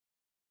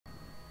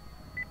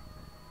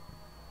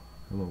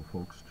Hello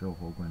folks, Joe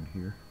Hoagland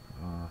here.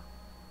 I'm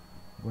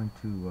going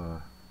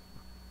to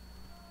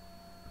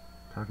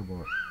talk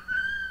about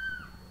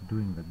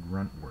doing the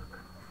grunt work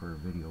for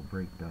video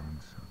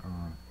breakdowns.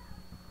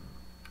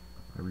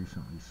 I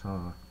recently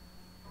saw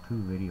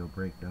 2 video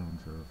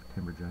breakdowns of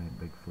timber giant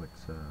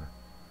Bigfoot's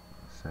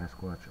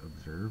Sasquatch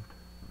observed.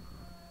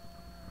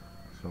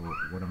 So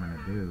what I'm going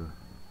to do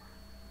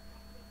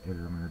is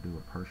I'm going to do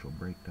a partial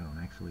breakdown.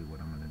 Actually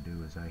what I'm going to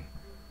do is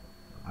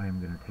I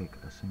am going to take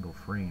a single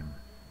frame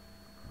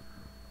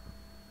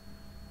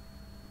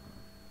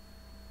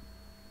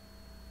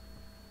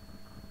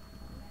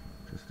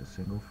just a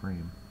single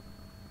frame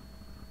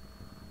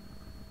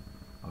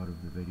out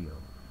of the video,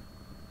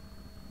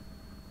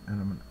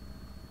 and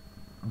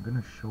I'm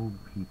gonna show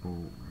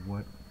people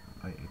what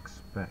I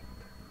expect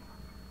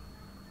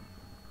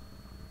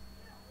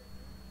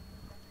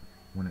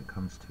when it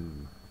comes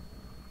to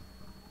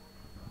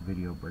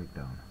video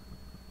breakdown.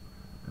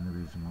 And the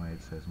reason why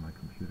it says my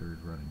computer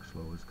is running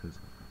slow is because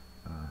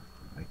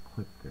I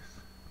clipped this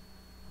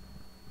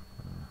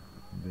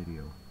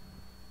video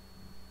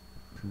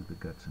to the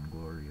guts and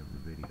glory of the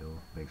video,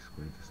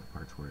 basically just the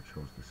parts where it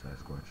shows the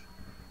Sasquatch.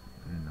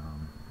 And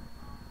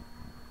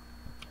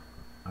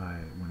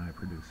when I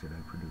produced it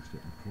in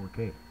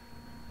 4K.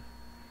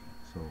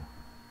 So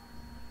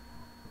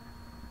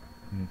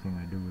anything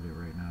I do with it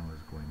right now is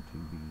going to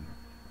be,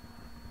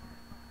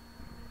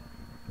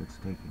 it's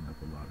taking up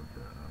a lot of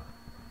the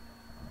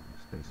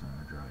space on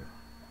the drive.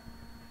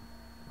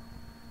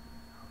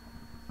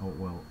 Oh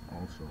well,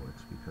 also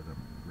it's because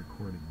I'm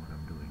recording what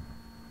I'm doing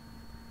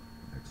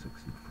at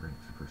 60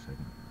 frames per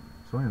second.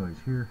 So anyways,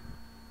 here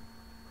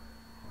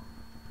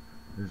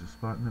there's a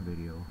spot in the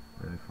video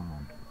that I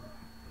found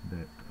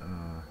that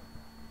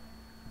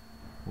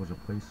was a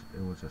place,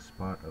 it was a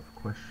spot of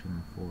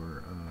question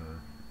for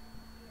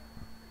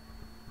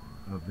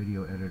a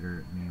video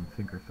editor named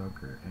Thinker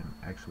Thunker, and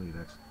actually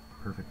that's the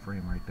perfect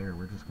frame right there.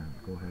 We're just going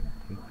to go ahead and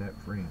take that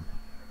frame,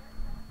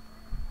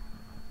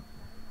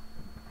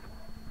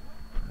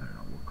 I don't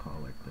know, we'll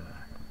call it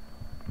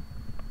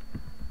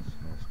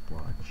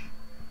Sasquatch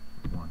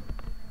 1.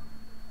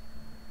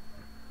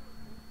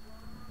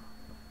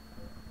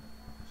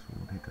 So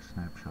we'll take a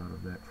snapshot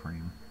of that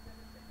frame,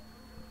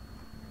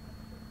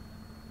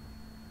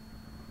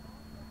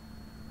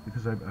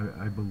 because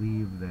I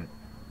believe that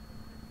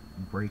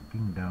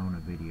breaking down a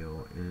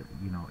video,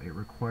 it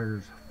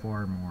requires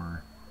far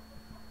more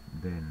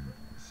than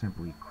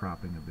simply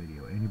cropping a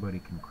video. Anybody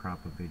can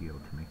crop a video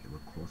to make it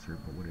look closer,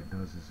 but what it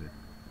does is it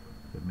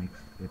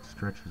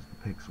stretches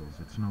the pixels.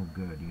 It's no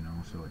good,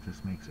 so it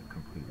just makes it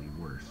completely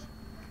worse.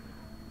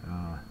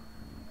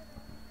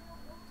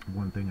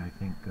 One thing I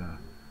think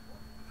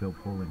Phil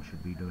Poland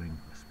should be doing,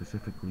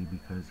 specifically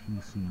because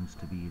he seems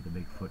to be the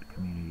Bigfoot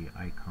community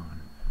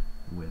icon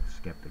with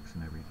skeptics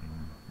and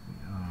everything,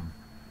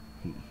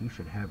 he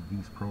should have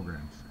these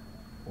programs,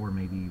 or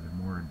maybe even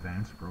more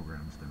advanced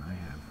programs than I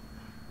have,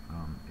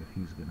 if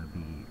he's going to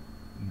be,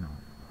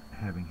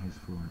 having his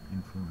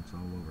influence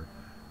all over.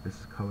 This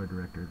is color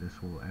director.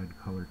 This will add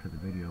color to the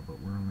video, but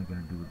we're only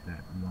going to do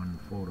that one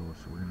photo,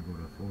 so we're going to go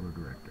to photo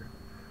director.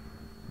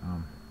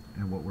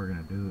 And what we're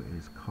going to do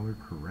is color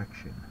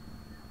correction.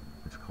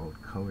 It's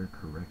called color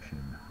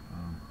correction,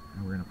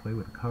 and we're going to play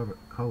with color.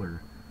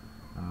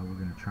 We're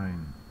going to try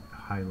and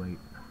highlight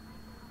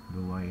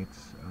the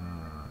lights,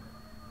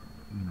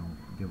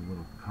 give a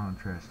little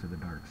contrast to the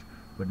darks,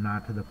 but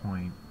not to the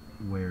point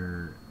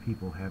where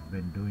people have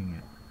been doing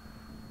it.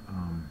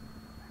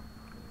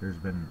 There's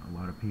been a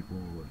lot of people,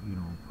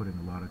 putting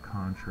a lot of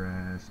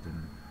contrast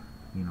and,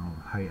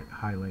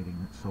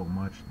 highlighting it so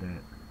much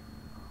that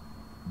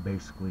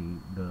basically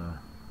the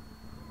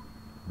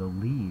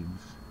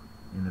leaves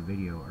in the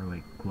video are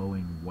like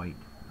glowing white,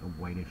 a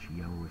whitish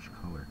yellowish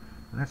color,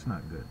 and that's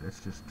not good.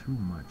 That's just too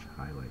much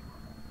highlight.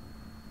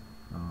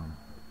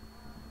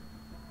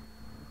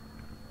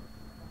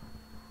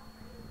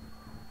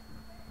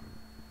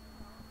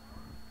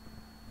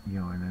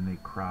 And then they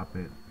crop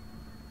it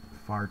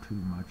far too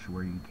much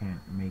where you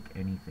can't make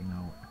anything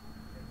out.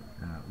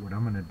 What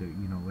I'm gonna do,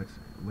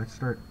 let's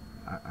start.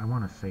 I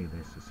want to say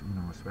this,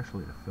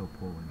 especially to Phil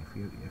Poland.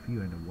 If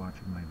you end up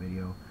watching my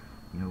video,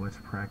 let's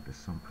practice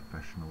some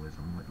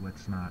professionalism.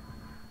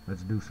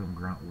 Let's do some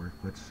grunt work.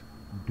 Let's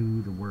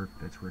do the work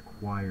that's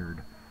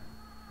required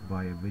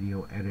by a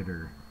video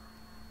editor,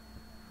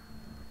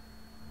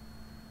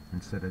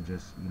 instead of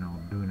just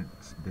doing it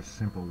this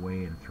simple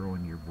way and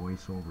throwing your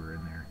voiceover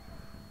in there,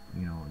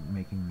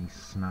 making these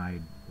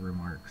snide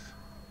remarks.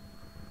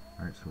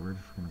 Alright, so we're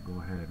just going to go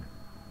ahead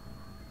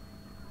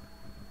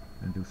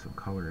and do some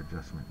color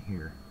adjustment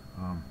here.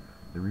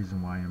 The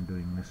reason why I'm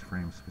doing this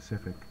frame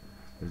specific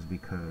is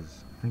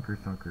because Thinker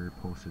Thunker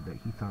posted that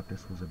he thought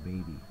this was a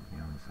baby. He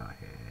saw a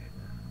head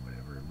and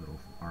whatever, a little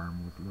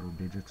arm with little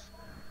digits.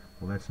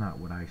 Well, that's not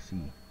what I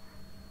see.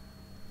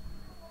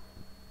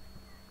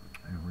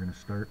 And we're going to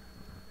start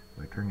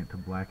by turning it to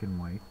black and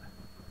white.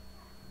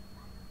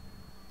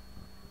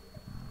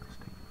 Let's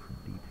take it from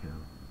detail.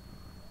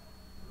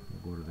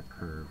 We'll go to the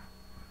curve,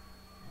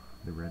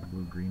 the red,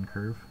 blue, green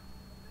curve.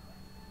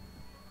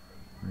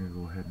 I'm going to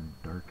go ahead and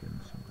darken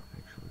some.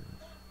 Actually,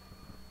 let's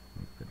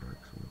make the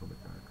darks a little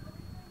bit darker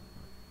even.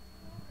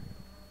 Right.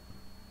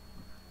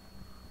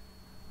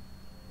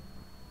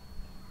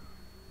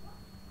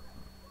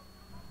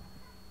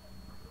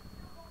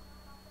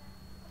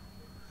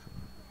 So,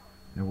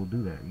 and we'll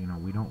do that. You know,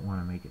 we don't want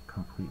to make it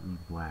completely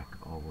black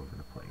all over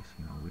the place.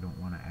 You know, we don't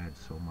want to add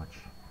so much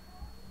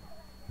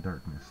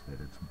darkness that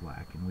it's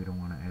black, and we don't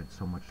want to add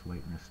so much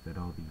lightness that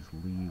all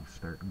these leaves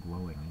start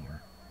glowing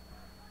here.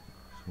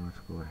 So let's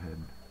go ahead.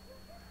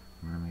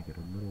 I'm going to make it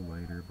a little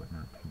lighter, but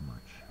not too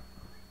much.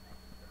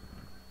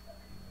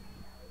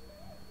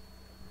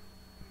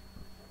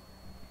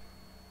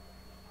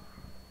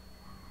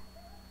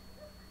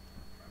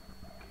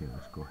 Okay,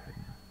 let's go ahead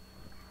and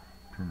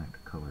turn that to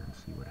color and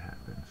see what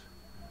happens.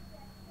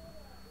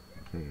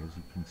 Okay, as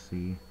you can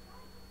see,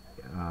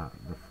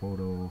 the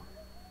photo,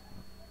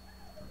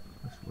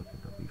 let's look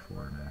at the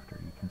before and after.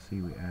 You can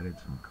see we added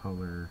some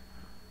color.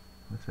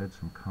 Let's add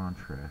some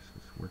contrast.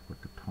 Let's work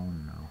with the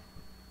tone now.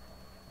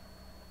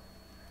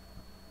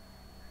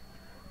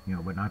 You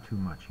know, but not too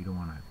much. You don't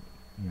want to,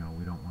 you know,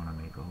 we don't want to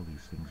make all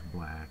these things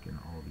black and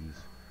all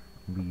these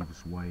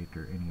leaves white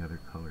or any other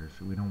colors.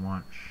 So we don't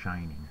want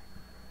shining,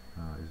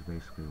 is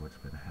basically what's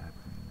been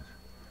happening. Is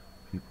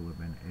people have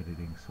been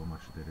editing so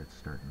much that it's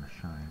starting to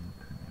shine.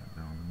 Turn that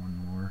down one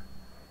more.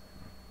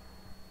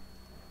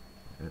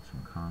 Add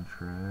some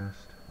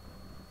contrast.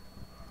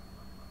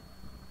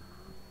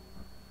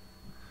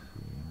 Let's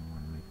see, I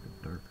want to make the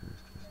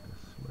darkers just a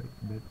slight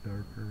bit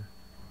darker.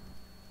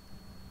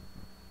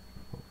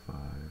 About 5.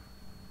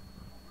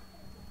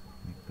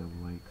 Make the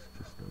lights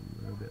just a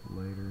little bit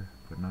lighter,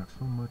 but not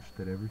so much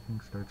that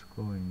everything starts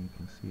glowing. You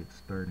can see it's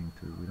starting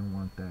to. We don't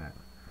want that.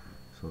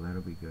 So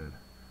that'll be good.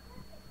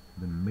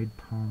 The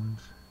midtones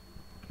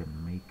can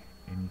make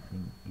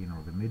anything, you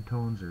know, the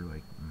midtones are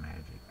like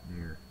magic.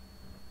 They're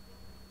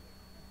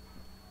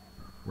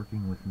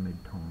working with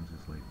midtones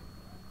is like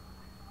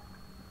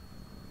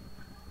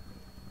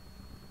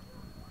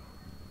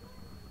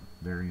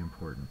very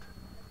important.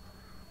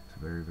 It's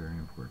very, very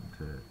important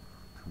to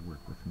work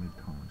with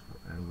midtones.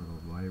 We'll add a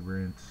little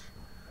vibrance,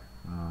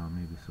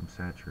 maybe some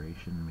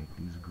saturation, make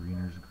these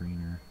greeners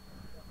greener,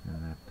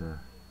 and that,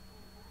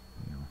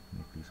 you know,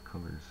 make these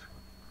colors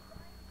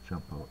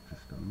jump out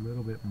just a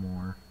little bit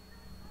more.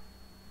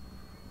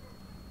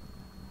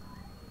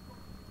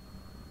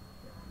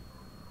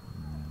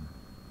 And then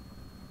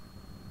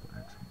we'll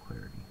add some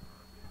clarity.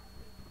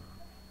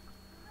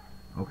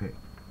 Okay,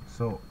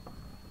 so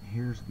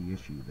here's the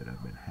issue that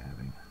I've been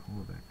having.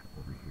 We'll go back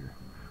over here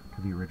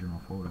to the original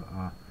photo.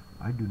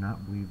 I do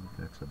not believe that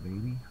that's a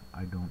baby.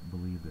 I don't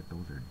believe that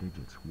those are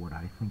digits. What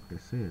I think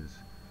this is,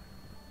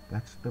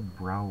 that's the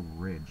brow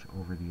ridge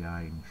over the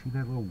eye. And you see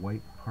that little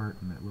white part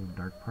and that little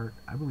dark part?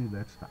 I believe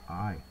that's the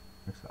eye.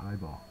 That's the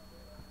eyeball.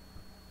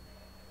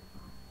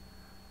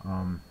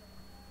 Of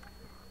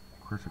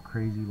course, a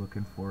crazy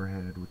looking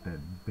forehead with that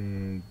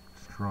big,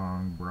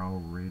 strong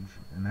brow ridge,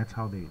 and that's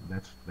how they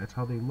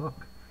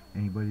look.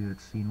 Anybody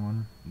that's seen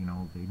one, you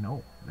know, they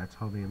know that's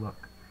how they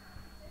look.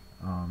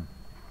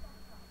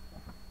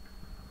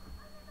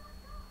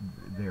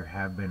 There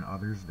have been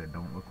others that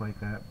don't look like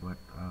that, but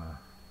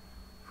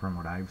from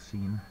what I've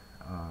seen,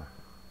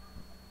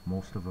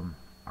 most of them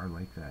are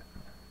like that.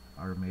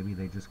 Or maybe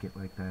they just get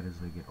like that as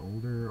they get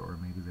older, or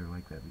maybe they're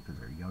like that because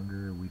they're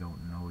younger. We don't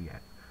know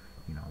yet.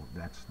 You know,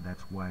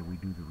 that's why we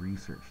do the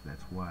research.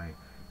 That's why,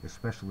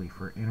 especially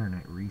for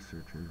internet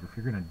researchers, if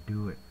you're gonna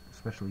do it,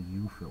 especially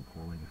you, Phil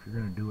Polling, if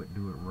you're gonna do it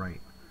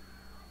right.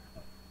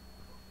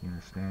 You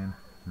understand?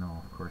 No,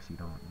 of course you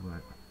don't.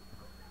 But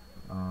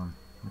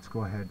let's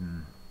go ahead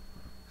and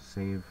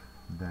save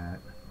that.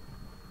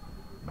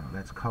 You know,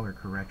 that's color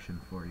correction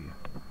for you.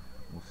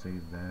 We'll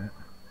save that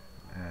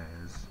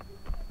as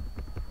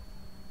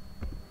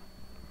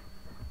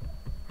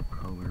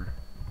color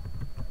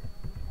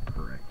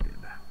corrected.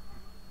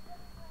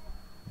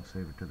 We'll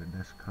save it to the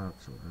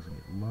desktop so it doesn't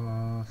get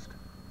lost.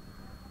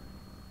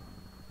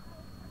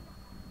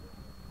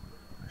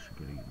 I should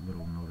get a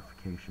little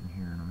notification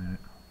here in a minute.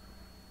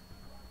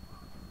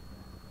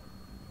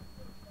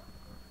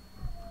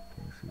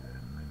 Okay, see that,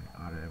 and then it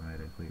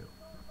automatically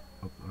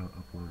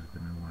uploads the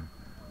new one.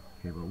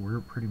 Okay, but we're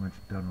pretty much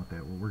done with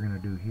that. What we're going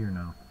to do here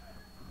now,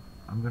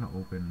 I'm going to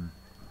open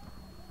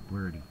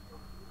Blurity.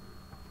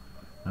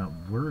 Now,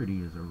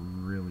 Blurity is a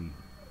really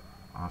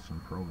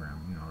awesome program,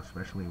 you know,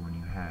 especially when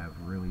you have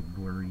really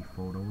blurry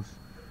photos.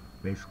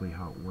 Basically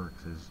how it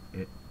works is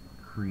it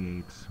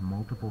creates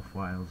multiple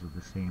files of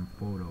the same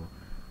photo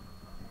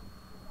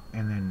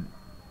and then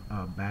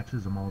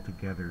batches them all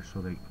together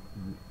so that,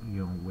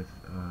 you know, with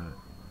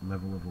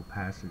level of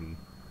opacity,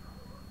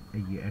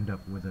 you end up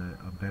with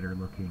a better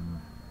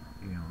looking,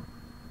 you know,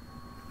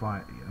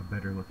 a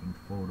better looking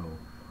photo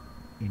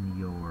in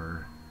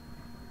your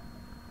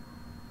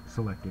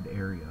selected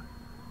area.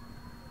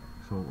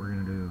 So what we're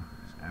going to do is,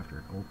 after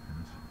it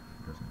opens,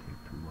 it doesn't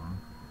take too long,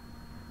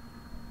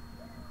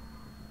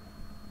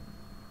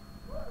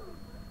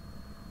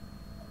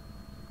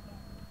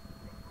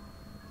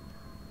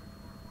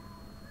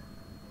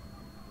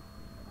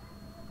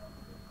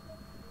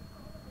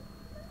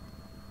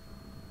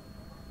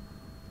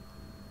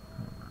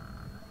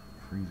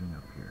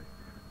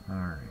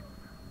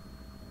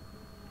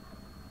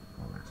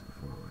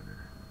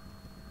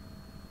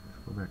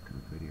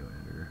 video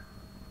editor.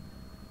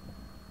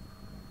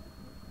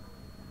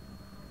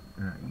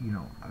 You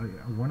know,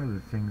 one of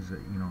the things that,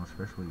 you know,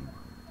 especially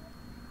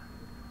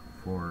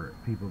for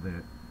people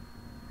that,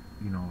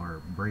 you know,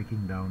 are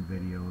breaking down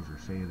videos or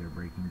say they're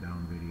breaking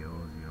down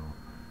videos, you know,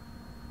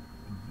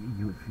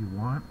 if you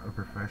want a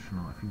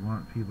professional, if you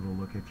want people to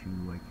look at you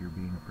like you're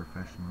being a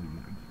professional, you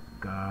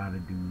gotta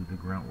do the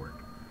grunt work.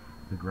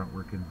 The grunt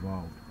work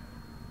involved.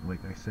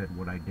 Like I said,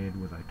 what I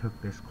did was I took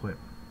this clip,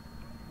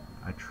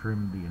 I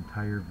trimmed the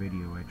entire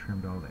video, I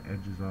trimmed all the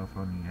edges off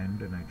on the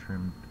end, and I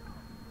trimmed,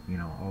 you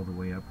know, all the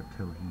way up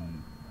until he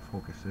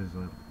focuses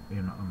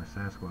in on the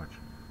Sasquatch.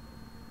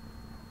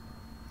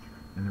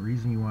 And the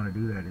reason you want to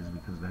do that is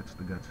because that's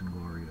the guts and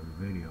glory of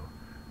the video.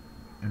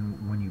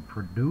 And when you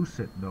produce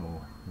it,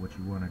 though, what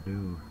you want to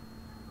do,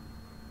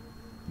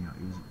 you know,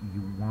 is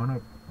you want to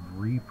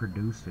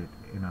reproduce it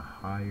in a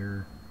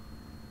higher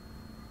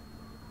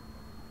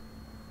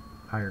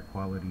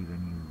quality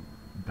than you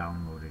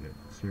downloaded it.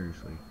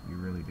 Seriously, you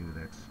really do.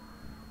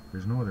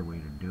 There's no other way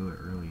to do it,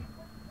 really.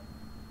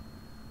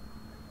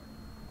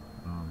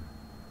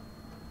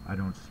 I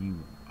don't see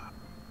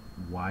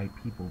why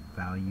people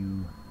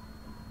value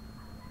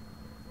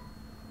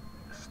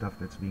stuff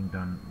that's being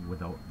done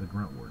without the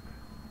grunt work.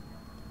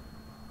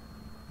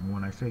 And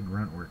when I say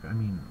grunt work, I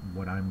mean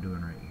what I'm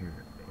doing right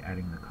here.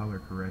 Adding the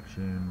color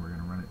correction, we're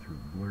going to run it through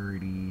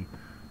blurry,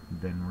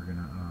 then we're going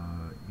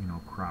to, you know,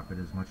 crop it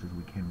as much as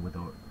we can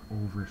without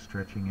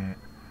overstretching it,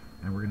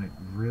 and we're going to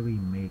really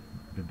make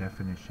the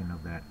definition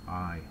of that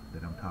eye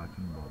that I'm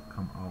talking about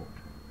come out.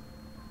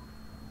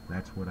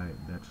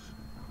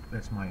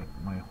 That's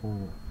my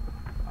whole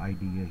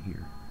idea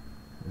here.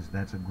 Is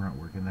that's a grunt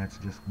work, and that's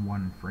just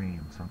one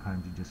frame.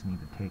 Sometimes you just need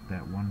to take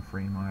that one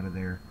frame out of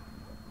there,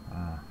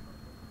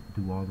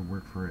 do all the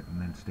work for it,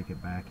 and then stick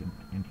it back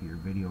into your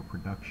video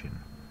production.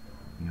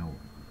 You know,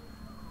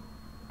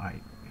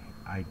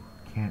 I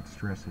can't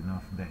stress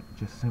enough that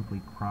just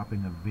simply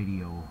cropping a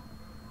video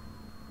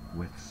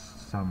with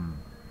some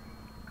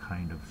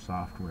kind of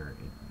software,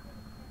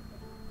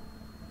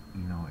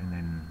 you know, and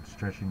then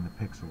stretching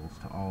the pixels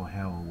to all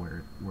hell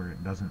where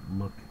it doesn't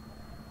look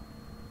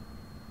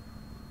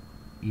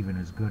even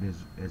as good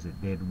as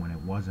it did when it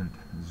wasn't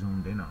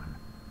zoomed in on.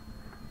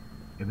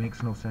 It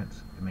makes no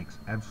sense. It makes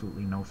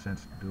absolutely no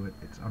sense to do it.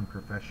 It's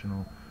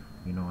unprofessional,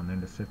 you know, and then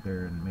to sit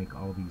there and make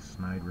all these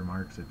snide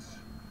remarks,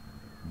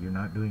 you're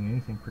not doing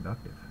anything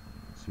productive.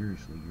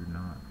 Seriously, you're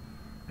not.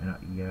 And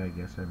yeah, I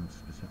guess I'm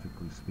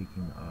specifically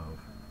speaking of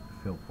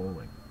Phil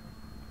Polling.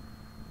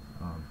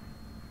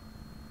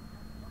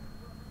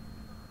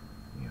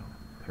 You know,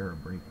 Para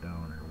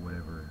Breakdown or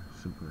whatever,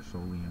 Super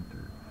Solient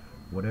or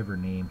whatever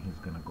name he's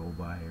gonna go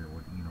by, or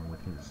what, you know,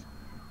 with his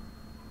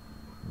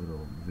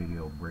little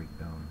video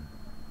breakdown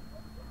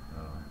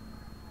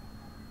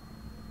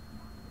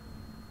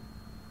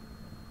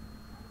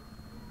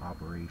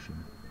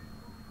operation.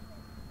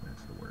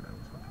 That's the word I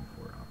was looking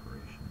for,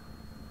 operation.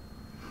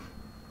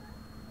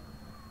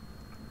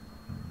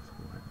 And let's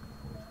go ahead and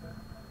close that.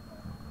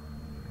 I don't really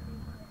need it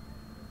anymore.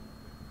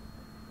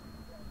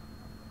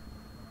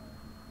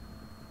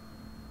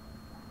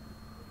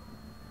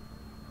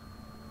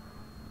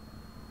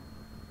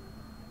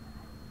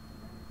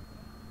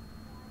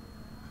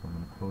 So I'm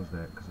going to close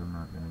that because I'm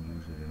not going to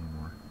use it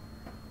anymore.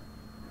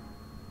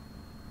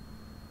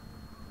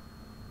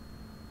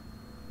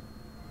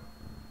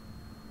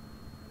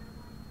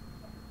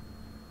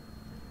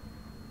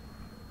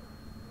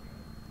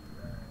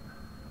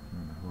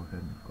 Go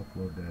ahead and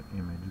upload that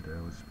image that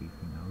I was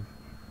speaking of.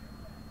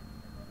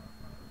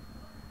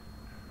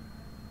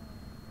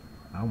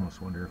 I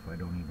almost wonder if I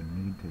don't even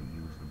need to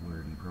use the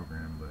blurry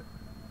program, but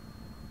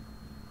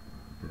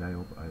did I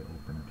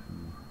open it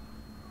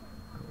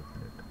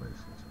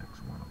twice. It's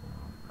X1 of them.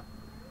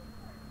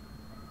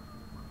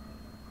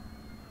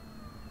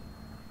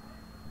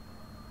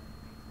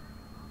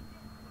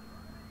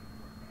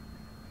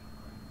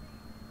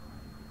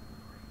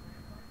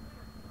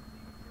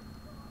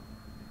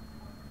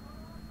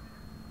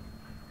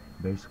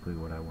 Basically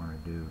what I want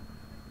to do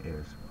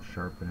is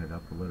sharpen it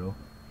up a little,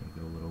 make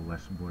it a little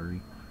less blurry,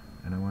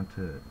 and I want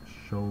to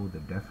show the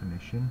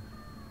definition.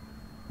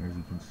 As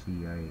you can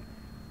see,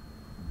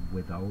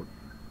 without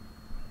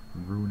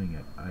ruining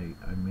it, I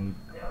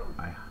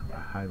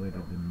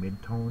highlighted the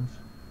mid-tones,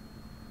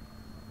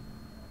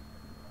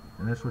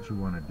 and that's what you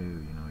want to do.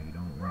 You know, you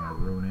don't want to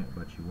ruin it,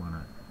 but you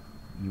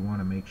want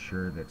to make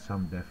sure that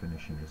some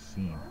definition is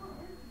seen,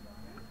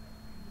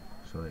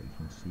 so that you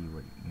can see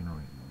what, you know,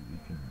 you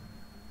can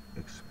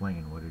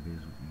explain what it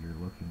is you're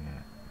looking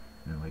at.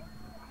 You know, like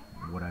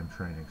what I'm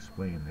trying to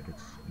explain, that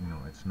it's, you know,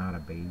 it's not a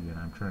baby, and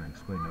I'm trying to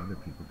explain to other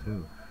people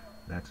too,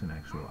 that's an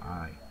actual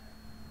eye.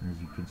 And as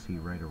you can see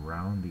right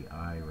around the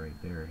eye right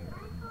there here,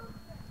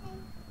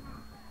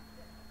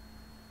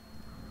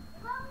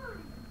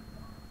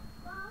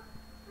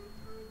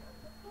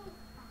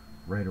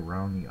 right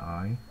around the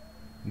eye,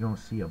 you don't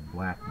see a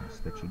blackness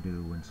that you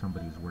do when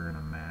somebody's wearing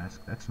a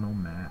mask. That's no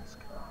mask.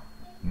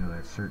 You know,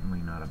 that's certainly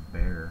not a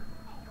bear.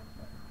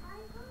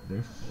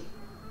 This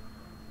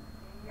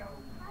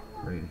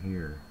right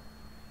here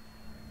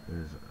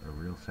is a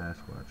real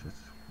Sasquatch.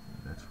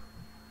 That's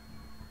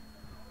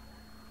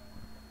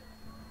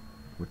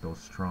with those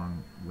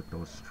strong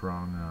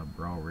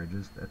brow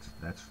ridges.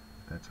 That's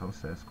how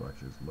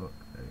Sasquatches look.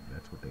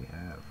 That's what they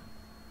have.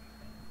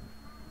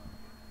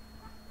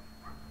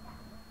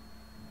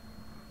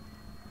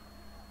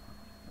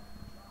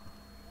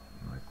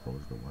 I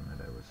closed the one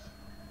that I was.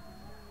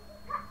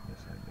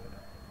 Yes, I did.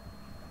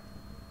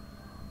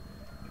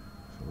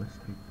 So let's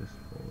take this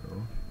photo,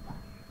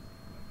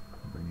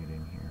 bring it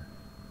in here,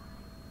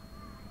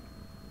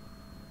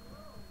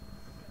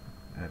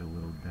 add a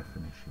little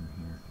definition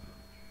here.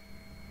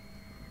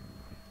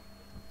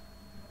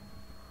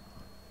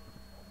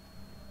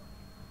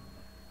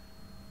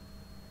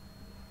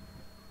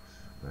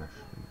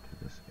 Especially to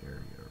this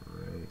area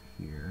right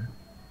here.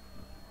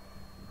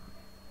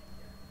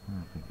 I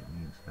don't think it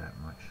needs that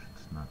much.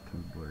 It's not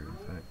too blurry. In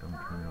fact, I'm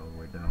gonna turn it all the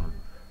way down.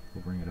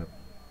 We'll bring it up.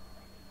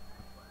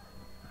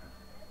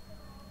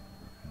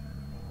 And then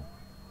we'll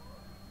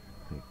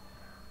take...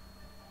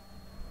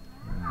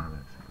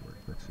 that should work.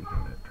 Let's see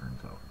how that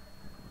turns out.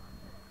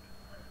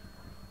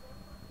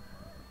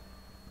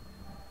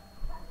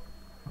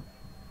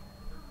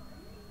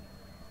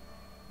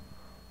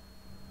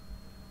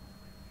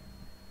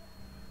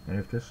 And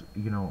if this,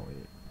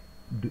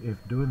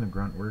 if doing the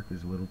grunt work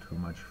is a little too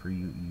much for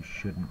you, you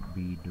shouldn't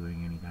be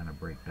doing any kind of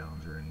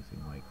breakdowns or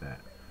anything like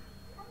that.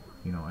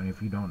 And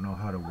if you don't know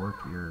how to work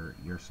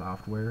your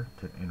software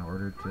in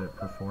order to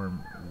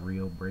perform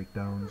real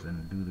breakdowns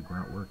and do the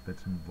grunt work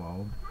that's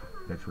involved,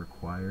 that's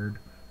required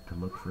to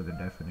look for the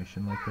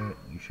definition like that,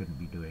 you shouldn't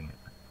be doing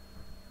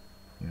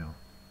it.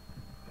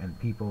 And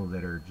people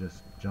that are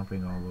just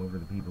jumping all over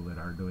the people that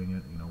are doing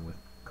it, with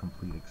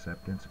complete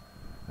acceptance.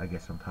 I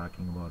guess I'm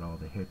talking about all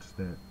the hits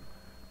that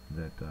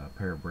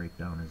Pair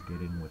Breakdown is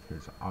getting with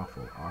his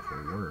awful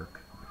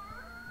work.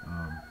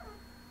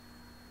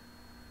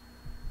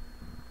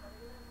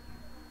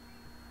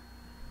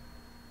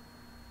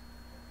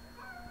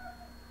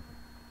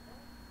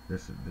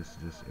 This is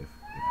just, if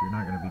you're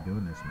not going to be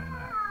doing this, man,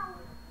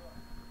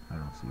 I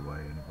don't see why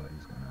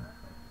anybody's gonna.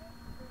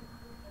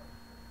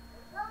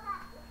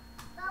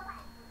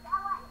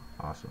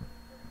 Awesome.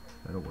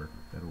 That'll work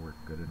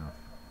good enough.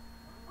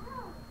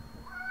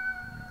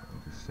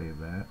 We'll just save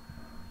that.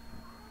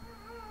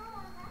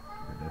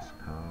 The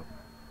desktop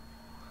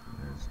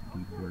as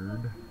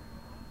deblurred. Go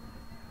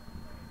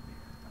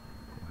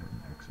ahead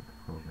and exit the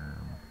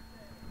program.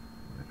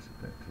 Exit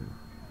that too.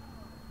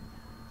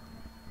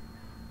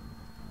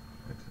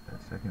 Exit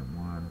that second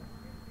one.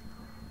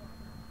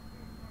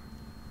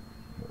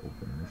 We'll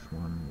open this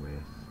one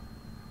with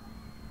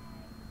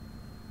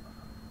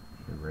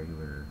the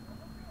regular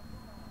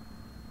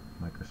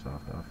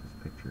Microsoft Office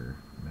Picture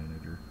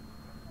Manager.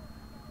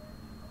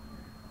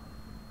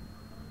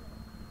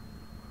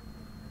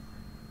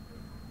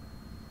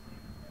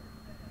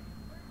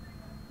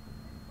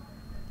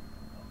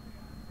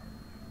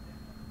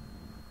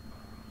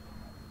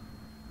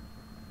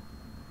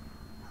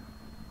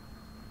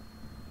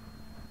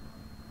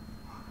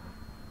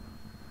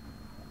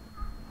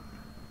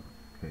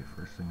 Okay,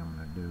 first thing I'm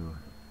going to do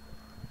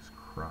is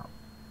crop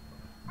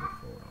the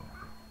photo.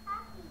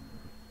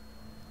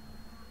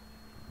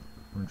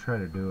 I'm going to try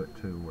to do it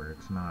too where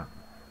it's not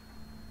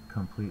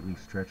completely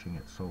stretching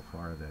it so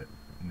far that,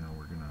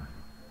 we're going to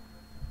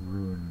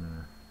ruin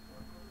the...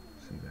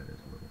 See, that is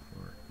a little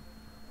far.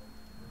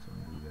 Let's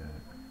undo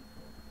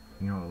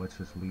that. Let's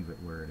just leave it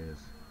where it is.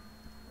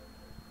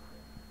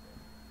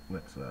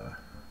 Let's,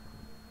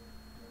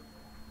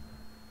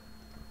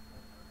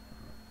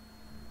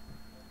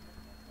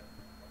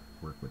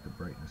 work with the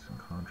brightness and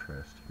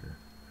contrast here.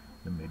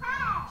 The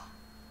mid-tones.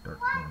 Dark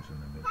tones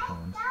and the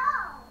mid-tones.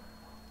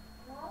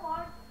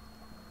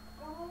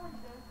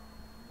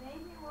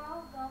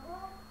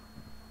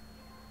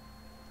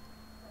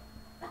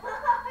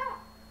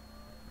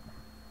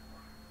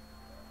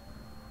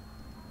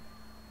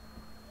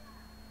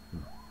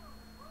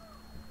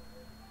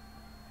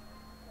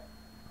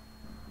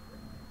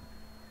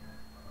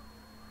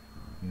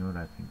 You know what,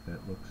 I think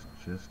that looks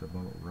just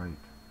about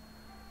right.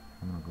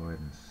 I'm going to go ahead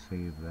and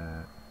save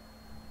that.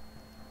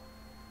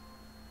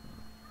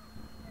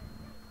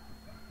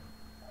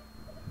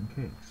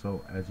 Okay,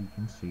 so as you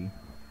can see,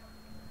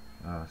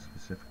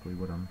 specifically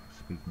what I'm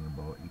speaking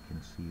about, you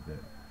can see that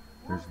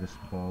there's this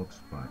bald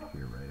spot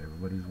here, right?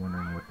 Everybody's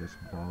wondering what this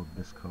bald,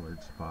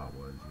 discolored spot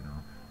was,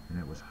 and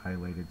it was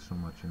highlighted so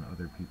much in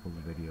other people's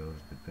videos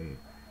that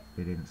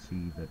they didn't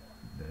see that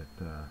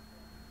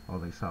all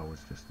they saw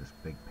was just this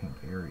big pink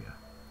area.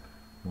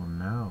 Well,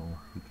 now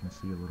you can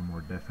see a little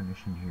more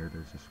definition here.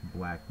 There's this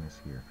blackness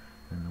here,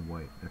 and the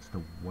white. That's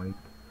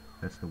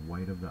the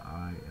white of the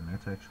eye, and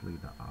that's actually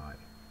the eye.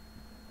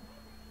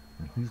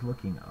 And he's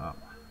looking up,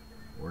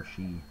 or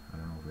she. I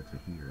don't know if it's a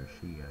he or a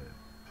she.